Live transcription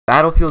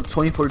Battlefield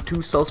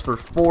 2042 sells for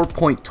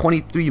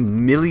 4.23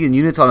 million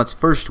units on its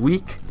first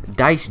week.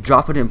 DICE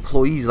dropping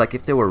employees like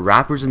if they were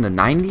rappers in the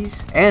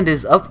 90s. And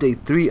is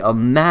Update 3 a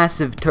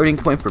massive turning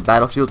point for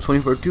Battlefield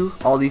 2042?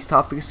 All these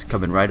topics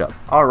coming right up.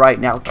 Alright,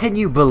 now can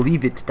you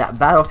believe it that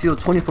Battlefield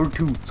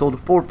 2042 sold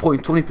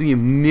 4.23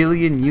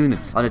 million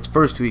units on its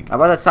first week? Now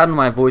by that sound of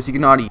my voice you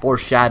can already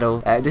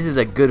foreshadow this is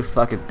a good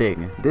fucking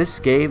thing. This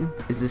game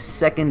is the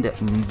second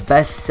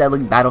best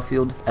selling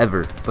Battlefield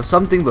ever. But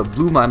something that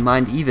blew my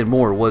mind even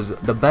more was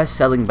the best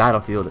selling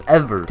Battlefield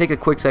ever. Take a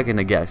quick second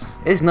to guess.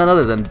 It's none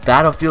other than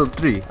Battlefield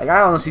 3. Like,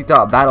 I honestly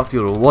thought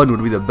Battlefield 1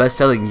 would be the best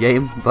selling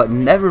game, but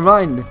never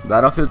mind.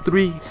 Battlefield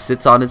 3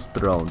 sits on its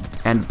throne.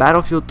 And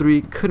Battlefield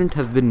 3 couldn't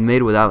have been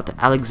made without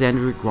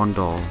Alexander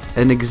Grandal,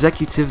 an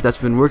executive that's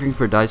been working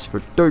for DICE for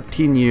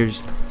 13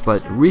 years,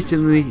 but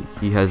recently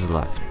he has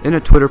left. In a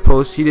Twitter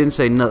post, he didn't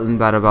say nothing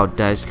bad about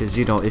DICE, because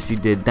you know, if he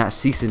did, that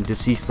cease and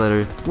desist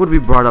letter would be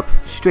brought up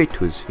straight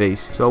to his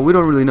face. So we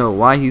don't really know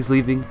why he's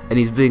leaving, and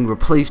he's being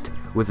replaced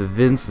with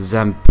Vince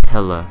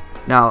Zampella.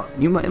 Now,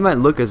 it might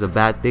look as a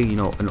bad thing, you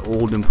know, an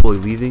old employee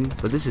leaving,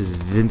 but this is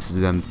Vince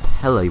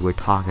Zampella we're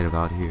talking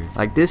about here.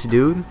 Like, this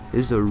dude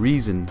is the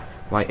reason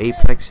why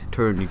Apex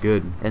turned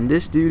good, and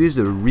this dude is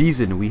the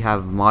reason we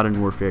have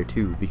Modern Warfare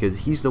 2, because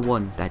he's the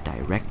one that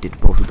directed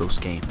both of those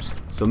games.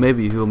 So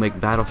maybe he'll make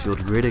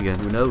Battlefield great again,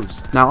 who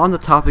knows. Now on the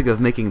topic of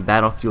making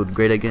Battlefield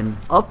great again,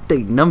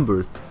 update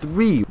number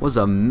 3 was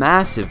a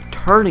massive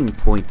turning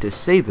point to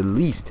say the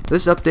least.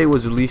 This update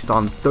was released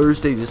on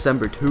Thursday,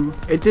 December 2.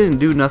 It didn't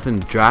do nothing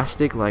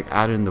drastic like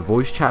adding the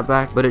voice chat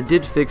back, but it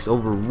did fix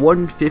over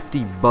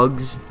 150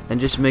 bugs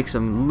and just make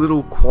some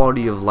little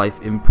quality of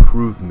life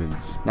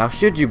improvements. Now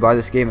should you buy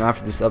this game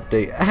after this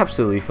update?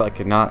 Absolutely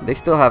fucking not. They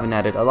still haven't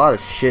added a lot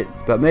of shit,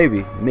 but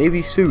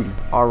maybe soon.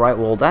 Alright,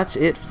 well that's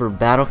it for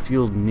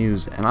Battlefield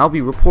news, and I'll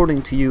be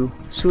reporting to you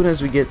soon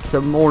as we get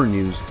some more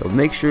news. So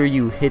make sure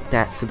you hit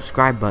that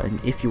subscribe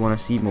button if you want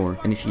to see more,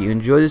 and if you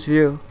enjoy this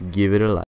video, give it a like.